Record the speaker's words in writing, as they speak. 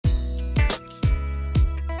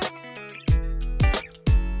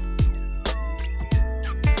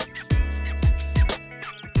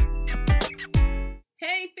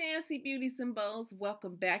and bows,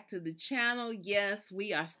 welcome back to the channel. Yes,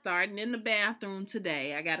 we are starting in the bathroom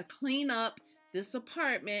today. I got to clean up this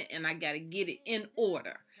apartment and I got to get it in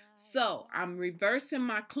order. So I'm reversing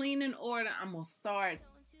my cleaning order. I'm going to start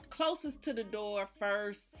closest to the door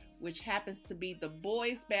first, which happens to be the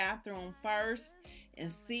boys' bathroom first,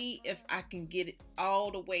 and see if I can get it all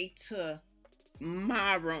the way to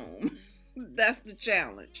my room. That's the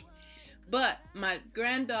challenge. But my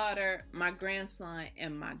granddaughter, my grandson,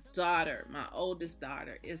 and my daughter, my oldest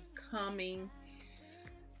daughter, is coming.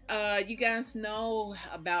 You guys know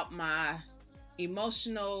about my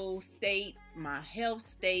emotional state, my health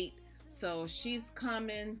state. So she's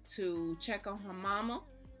coming to check on her mama.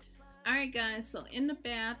 Alright guys, so in the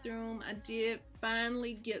bathroom, I did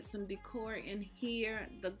finally get some decor in here.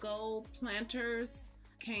 The gold planters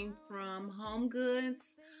came from Home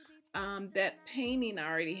Goods. That painting I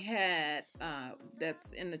already had,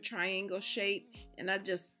 that's in the triangle shape, and I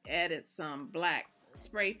just added some black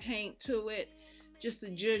spray paint to it just to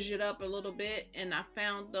zhuzh it up a little bit. And I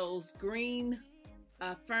found those green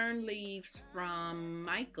fern leaves from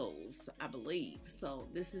Michael's, I believe. So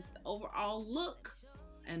this is the overall look,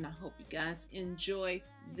 and I hope you guys enjoy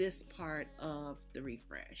this part of the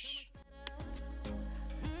refresh.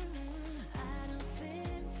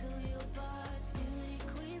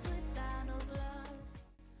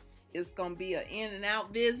 It's gonna be an in and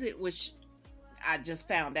out visit, which I just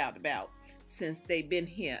found out about since they've been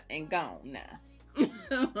here and gone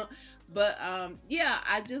now. But yeah,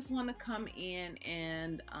 I just want to come in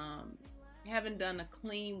and haven't done a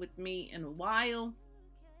clean with me in a while,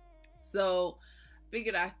 so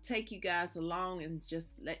figured I'd take you guys along and just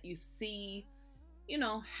let you see, you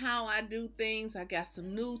know, how I do things. I got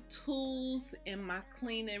some new tools in my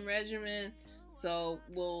cleaning regimen, so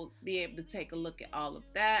we'll be able to take a look at all of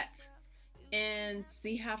that and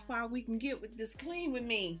see how far we can get with this clean with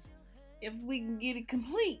me, if we can get it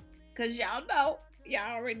complete. Because y'all know,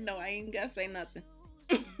 y'all already know I ain't gotta say nothing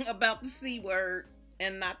about the C word,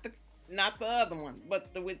 and not the other one,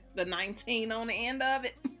 but with the 19 on the end of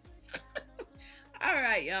it. All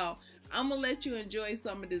right, y'all, I'm gonna let you enjoy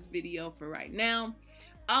some of this video for right now.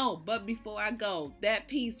 Oh, but before I go, that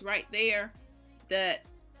piece right there, that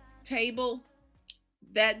table,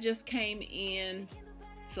 that just came in.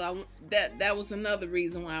 So that was another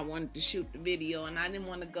reason why I wanted to shoot the video, and I didn't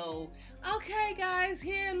want to go, okay guys,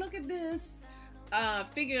 here, look at this.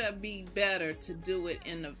 Figured it'd be better to do it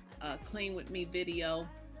in the clean with me video.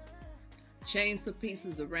 Change some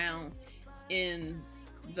pieces around in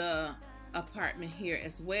the apartment here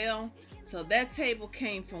as well. So that table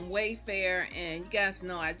came from Wayfair, and you guys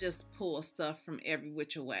know I just pull stuff from every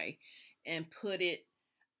which way and put it.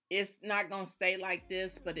 It's not gonna stay like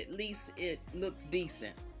this, but at least it looks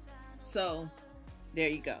decent. So there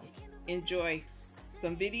you go. Enjoy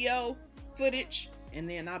some video footage, and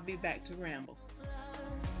then I'll be back to ramble.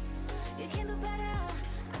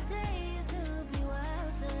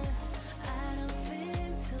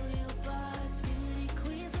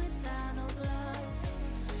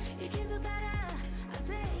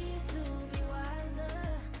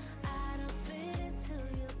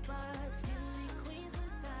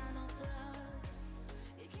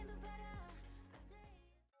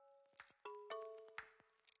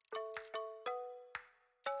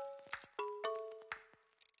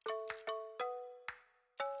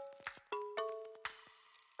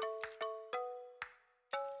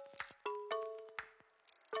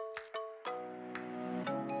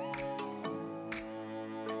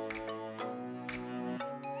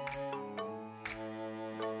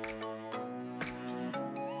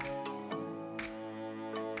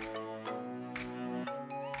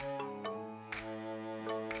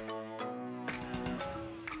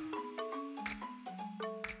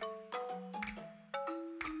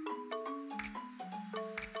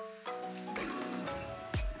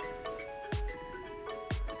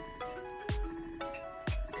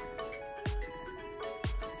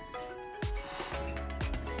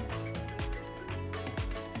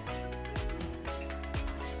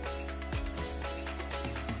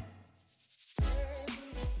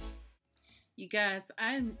 You guys,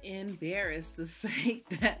 I'm embarrassed to say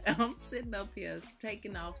that I'm sitting up here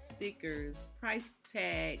taking off stickers, price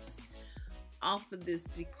tags off of this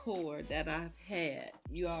decor that I've had,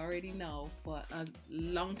 you already know, for a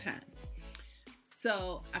long time.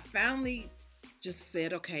 So I finally just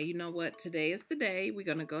said, okay, you know what, today is the day. We're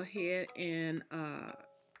gonna go ahead and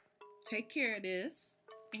take care of this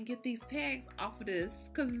and get these tags off of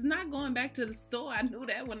this, because it's not going back to the store. I knew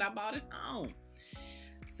that when I bought it home.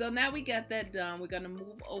 So now we got that done. We're gonna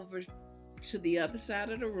move over to the other side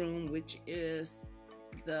of the room, which is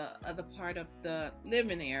the other part of the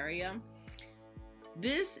living area.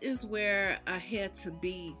 This is where I had to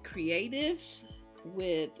be creative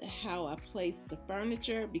with how I place the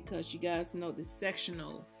furniture, because you guys know the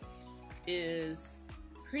sectional is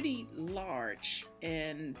pretty large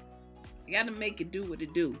and I got to make it do what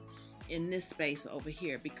it do in this space over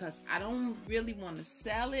here, because I don't really want to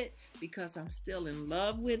sell it because I'm still in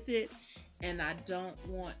love with it, and I don't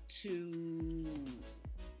want to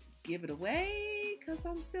give it away because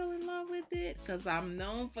I'm still in love with it, because I'm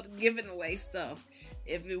known for giving away stuff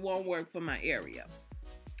if it won't work for my area.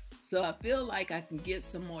 So I feel like I can get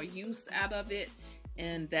some more use out of it,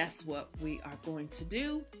 and that's what we are going to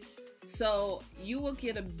do. So you will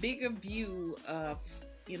get a bigger view of,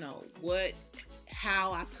 you know,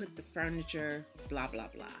 how I put the furniture, blah, blah,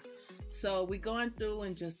 blah. So we're going through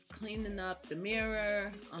and just cleaning up the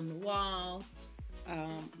mirror on the wall,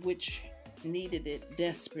 which needed it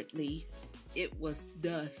desperately. It was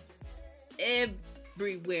dust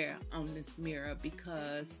everywhere on this mirror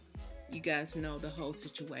because you guys know the whole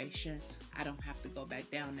situation. I don't have to go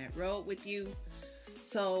back down that road with you.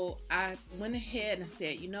 So I went ahead and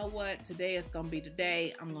said, you know what, today is gonna be the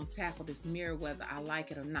day I'm gonna tackle this mirror whether I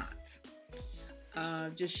like it or not.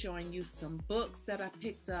 Just showing you some books that I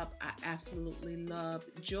picked up. I absolutely love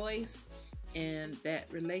Joyce and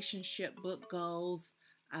that relationship book Goals.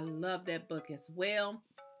 I love that book as well.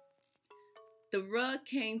 The rug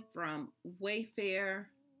came from Wayfair,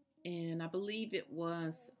 and I believe it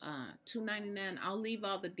was $2.99. I'll leave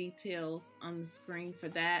all the details on the screen for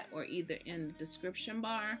that, or either in the description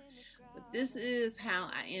bar. But this is how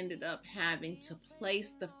I ended up having to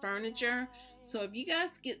place the furniture. So if you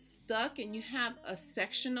guys get stuck and you have a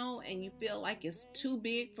sectional and you feel like it's too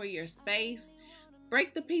big for your space,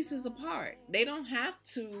 break the pieces apart. They don't have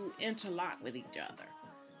to interlock with each other.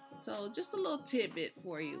 So just a little tidbit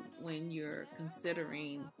for you when you're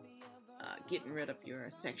considering getting rid of your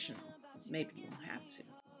sectional. Maybe you won't have to.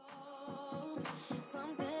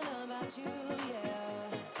 Something about you, yeah.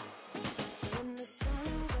 When the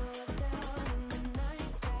sun goes down and the night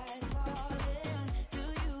sky's falling, do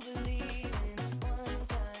you believe in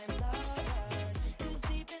one-time lovers? 'Cause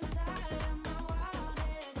deep inside of my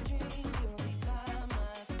wildest dreams, you'll be by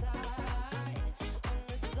my side when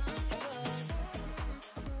the sun goes down.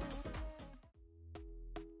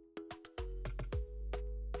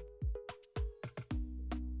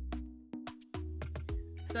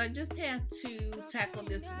 So I just had to tackle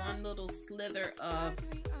this one little slither of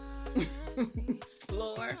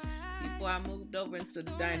floor before I moved over into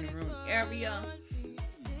the dining room area.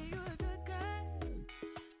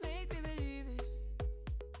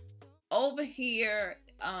 Over here,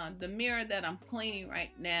 the mirror that I'm cleaning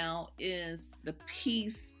right now is the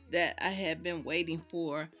piece that I have been waiting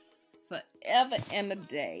for forever and a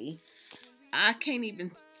day. I can't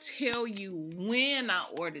even tell you when I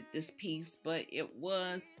ordered this piece, but it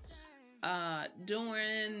was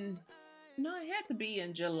during, no, it had to be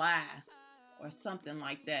in July or something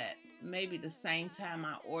like that. Maybe the same time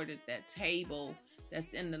I ordered that table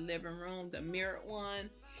that's in the living room, the mirrored one.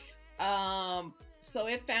 So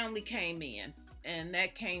it finally came in, and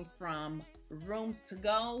that came from Rooms to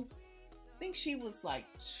Go. I think she was like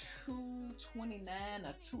 $229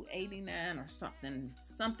 or $289 or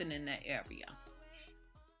something in that area.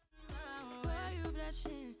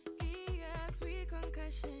 Sweet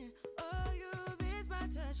concussion, oh, you miss my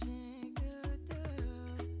touching,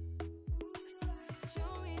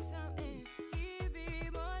 show me something, give me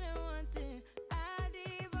more than one thing, I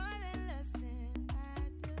need more than less than I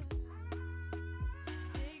do.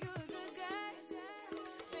 Say you're a good guy,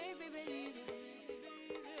 make me believe it,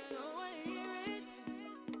 don't wanna hear it,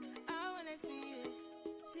 I wanna see it,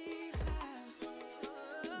 see how.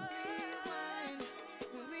 Rewind,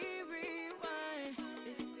 when we rewind,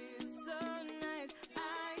 it feels so nice. I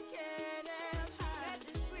can't help how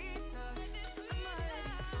this sweet talk. I'm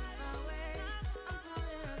on my way. I'm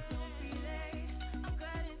pulling up, don't be late. I'm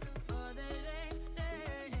cutting through all the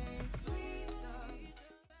lanes. Sweet talk.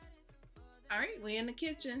 All right, we're in the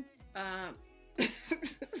kitchen.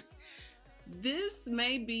 This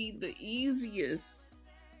may be the easiest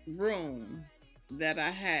room that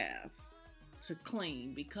I have to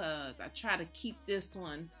clean, because I try to keep this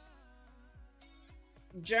one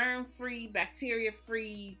germ-free,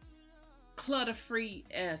 bacteria-free, clutter-free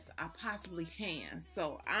as I possibly can.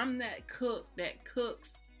 So I'm that cook that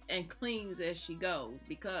cooks and cleans as she goes,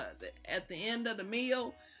 because at the end of the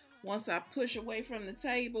meal, once I push away from the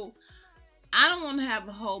table, I don't want to have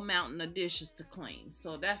a whole mountain of dishes to clean.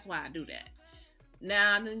 So that's why I do that.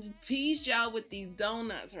 Now, I done teased y'all with these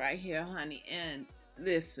donuts right here, honey. And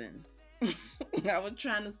listen, I was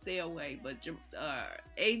trying to stay away, but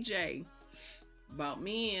AJ brought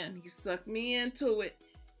me in. He sucked me into it,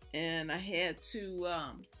 and I had to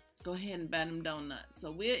go ahead and buy them donuts.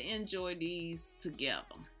 So we'll enjoy these together.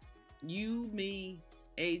 You, me,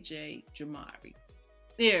 AJ, Jamari,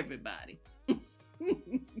 everybody.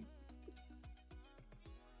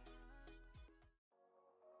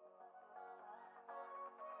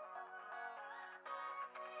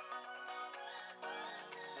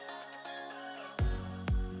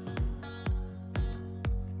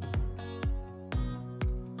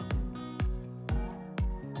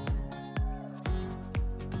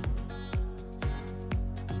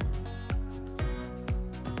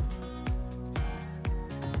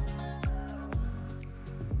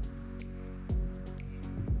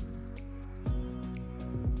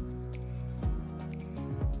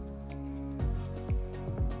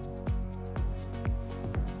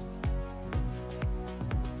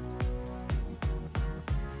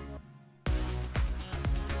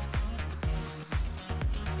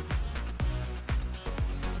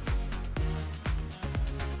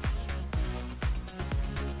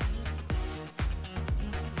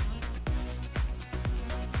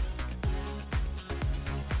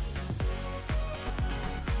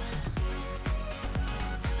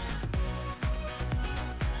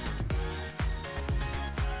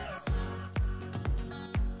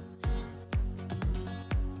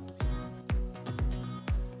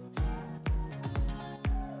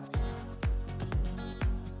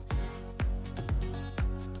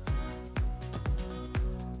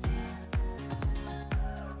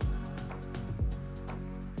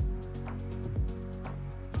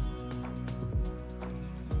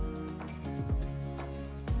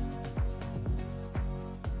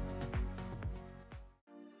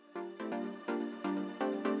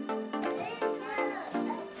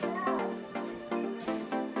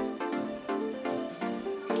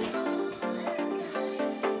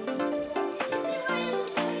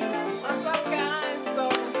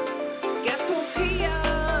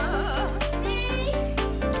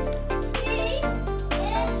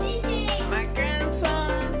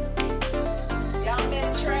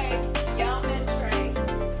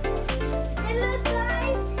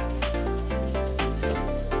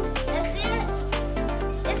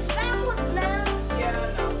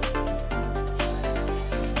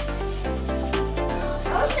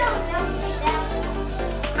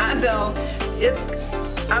 No, it's,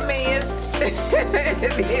 I mean,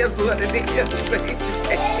 it is what it is, AJ.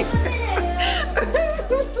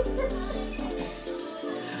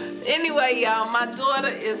 Anyway, y'all, my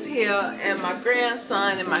daughter is here, and my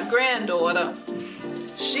grandson and my granddaughter.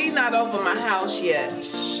 She not over my house yet.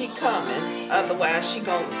 She coming. Otherwise, she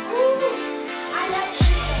gonna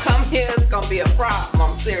come here. It's gonna be a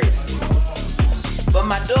problem. I'm serious. But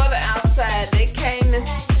my daughter outside, they came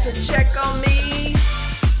to check on me.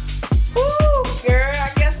 Ooh, girl,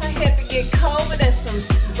 I guess I had to get COVID and some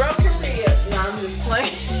broken ribs. No, I'm just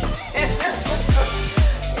playing.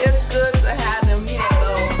 It's good to have them here,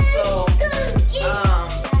 though. So,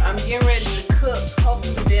 I'm getting ready to cook.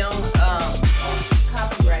 Hopefully they don't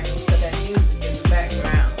copyright me for that music in the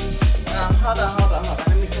background. Hold on.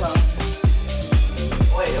 Let me close.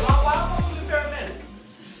 Wait, am I walking for a minute?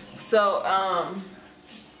 So,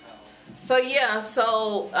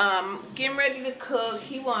 getting ready to cook.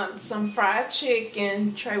 He wants some fried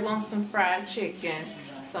chicken. Trey wants some fried chicken.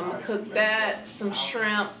 So I'm gonna cook that, some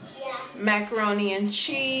shrimp, macaroni and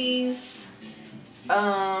cheese.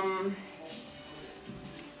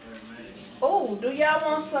 Oh, do y'all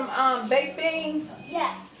want some baked beans?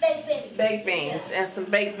 Yeah, baked beans. Baked beans and some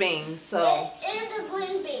baked beans. So. And the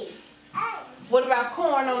green beans. What about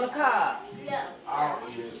corn on the cob? No. I'll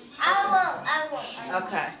eat it. I won't.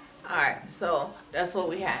 Okay. All right. So that's what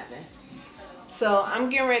we having. So I'm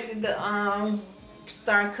getting ready to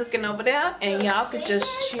start cooking over there, and y'all could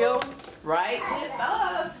just chill right with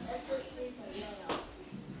us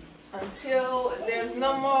until there's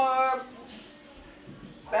no more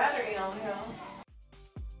battery on here.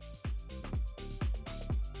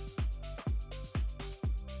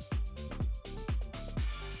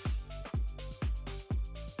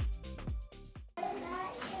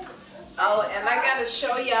 Oh, and I gotta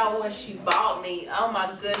show y'all what she bought me. Oh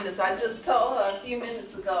my goodness, I just told her a few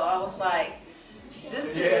minutes ago. I was like,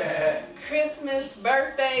 this is Christmas,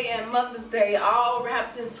 birthday, and Mother's Day all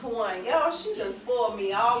wrapped into one. Y'all, she done spoiled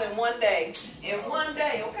me all in one day. In one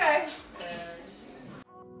day, okay?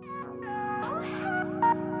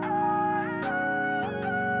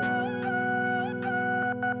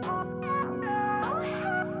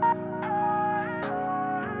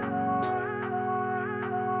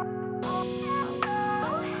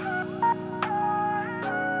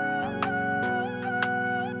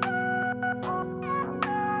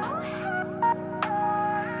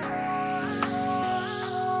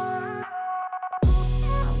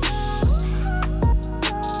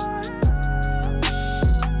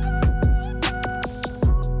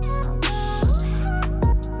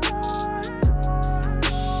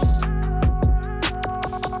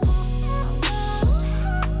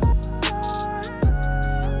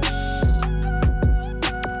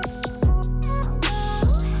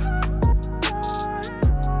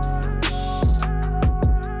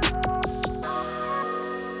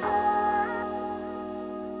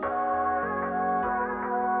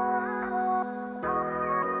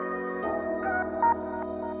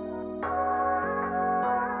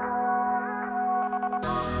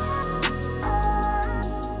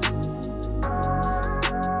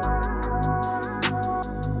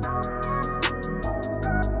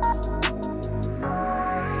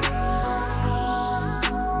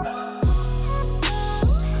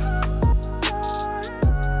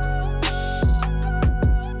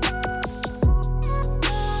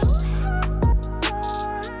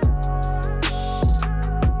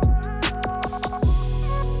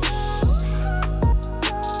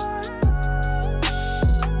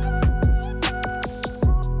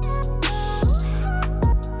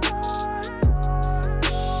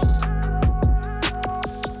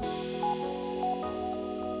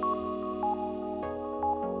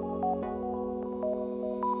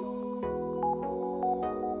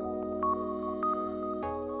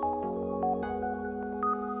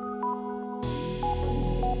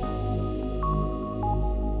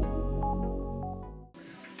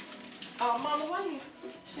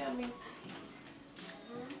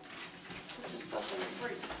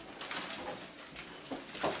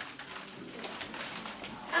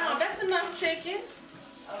 some chicken.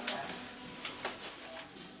 Okay.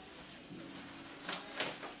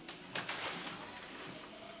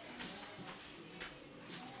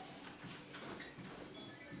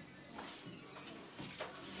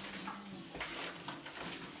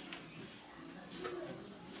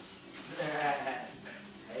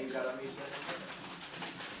 Hey, you got a meat?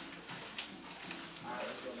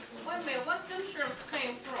 Wait a minute, what's them shrimps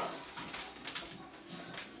came from?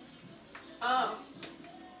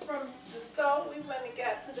 From the store we went and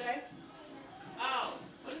got today. Oh,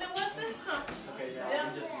 well then what's this come from? Okay, yeah.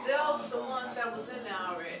 Those the ones that was in there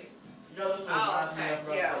already. Oh, okay.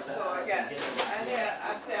 Yeah, so I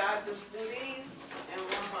said I just do these and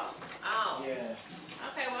one more. Oh. Yeah.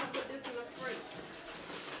 Okay, well I'll put this in the fridge.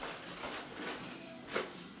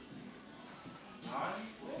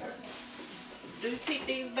 Do you keep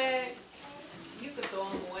these bags? You could throw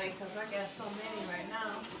them away because I got so many right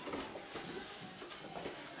now.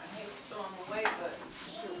 I hate to throw them away, but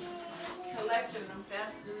shoot, collecting them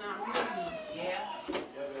faster than I'm using them. Yeah.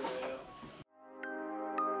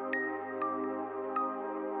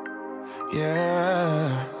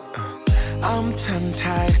 Yeah, I'm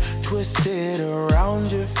tongue-tied, twisted around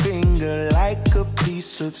your finger like a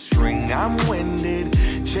piece of string. I'm winded,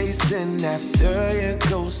 chasing after your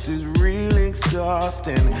ghost is real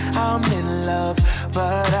exhausting. I'm in love,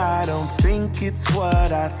 but I don't think it's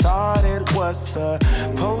what I thought it was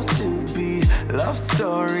supposed to be. Love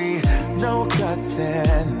story, no guts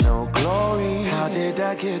and no glory. How did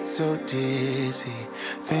I get so dizzy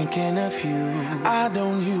thinking of you? I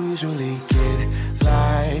don't usually get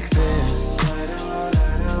like this.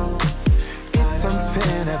 It's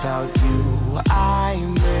something about you I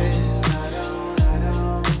miss.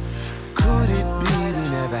 Could it be we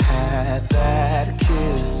never had that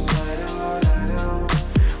kiss?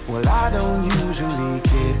 Well, I don't usually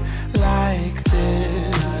get like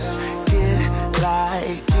this. Get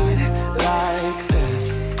like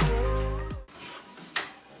this.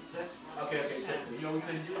 Okay, you know what we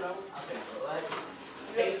finna do though? Okay, relax.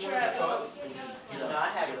 You ever tried those? No, I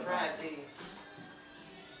haven't tried these.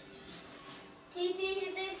 TT, he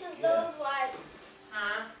thinks of those white.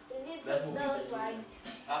 Huh? He thinks That's of what we those did. white.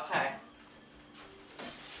 Okay.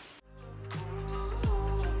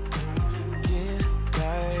 Get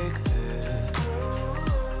like this.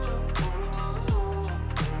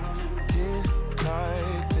 Get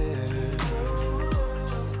like this.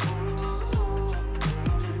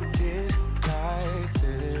 Get like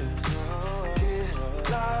this. Get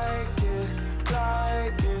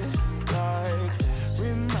like this.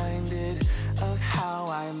 Reminded of how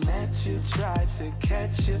I met you, tried to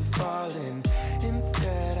catch you falling.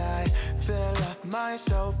 Instead I fell off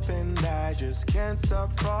myself and I just can't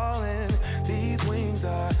stop falling. These wings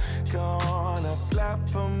are gonna flap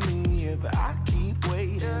for me if I keep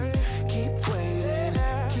waiting, keep waiting,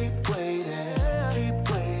 keep waiting, keep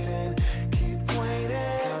waiting, keep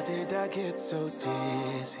waiting. How did I get so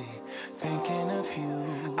dizzy thinking of you?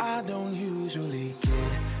 I don't usually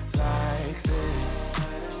get like this.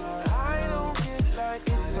 I don't get like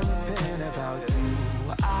it's something about you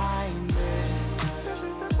I miss.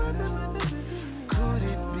 Could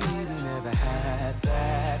it be we never had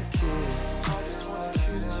that kiss? I just wanna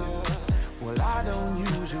kiss you. Well, I don't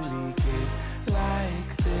usually get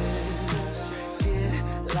like this. Get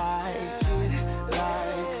like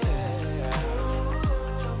this.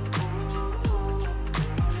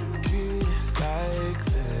 Get like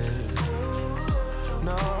this.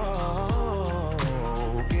 No,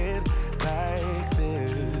 get like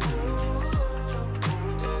this.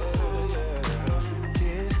 Yeah.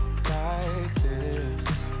 Get like this.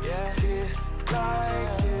 Yeah. Get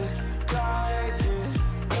like it,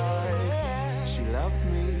 like this.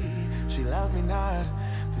 She loves me not.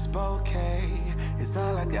 This bouquet is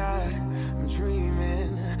all I got. I'm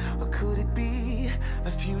dreaming, or could it be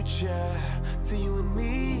a future for you and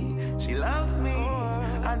me? She loves me,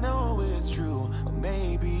 I know it's true. Or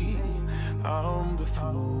maybe I'm the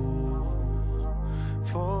fool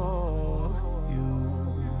for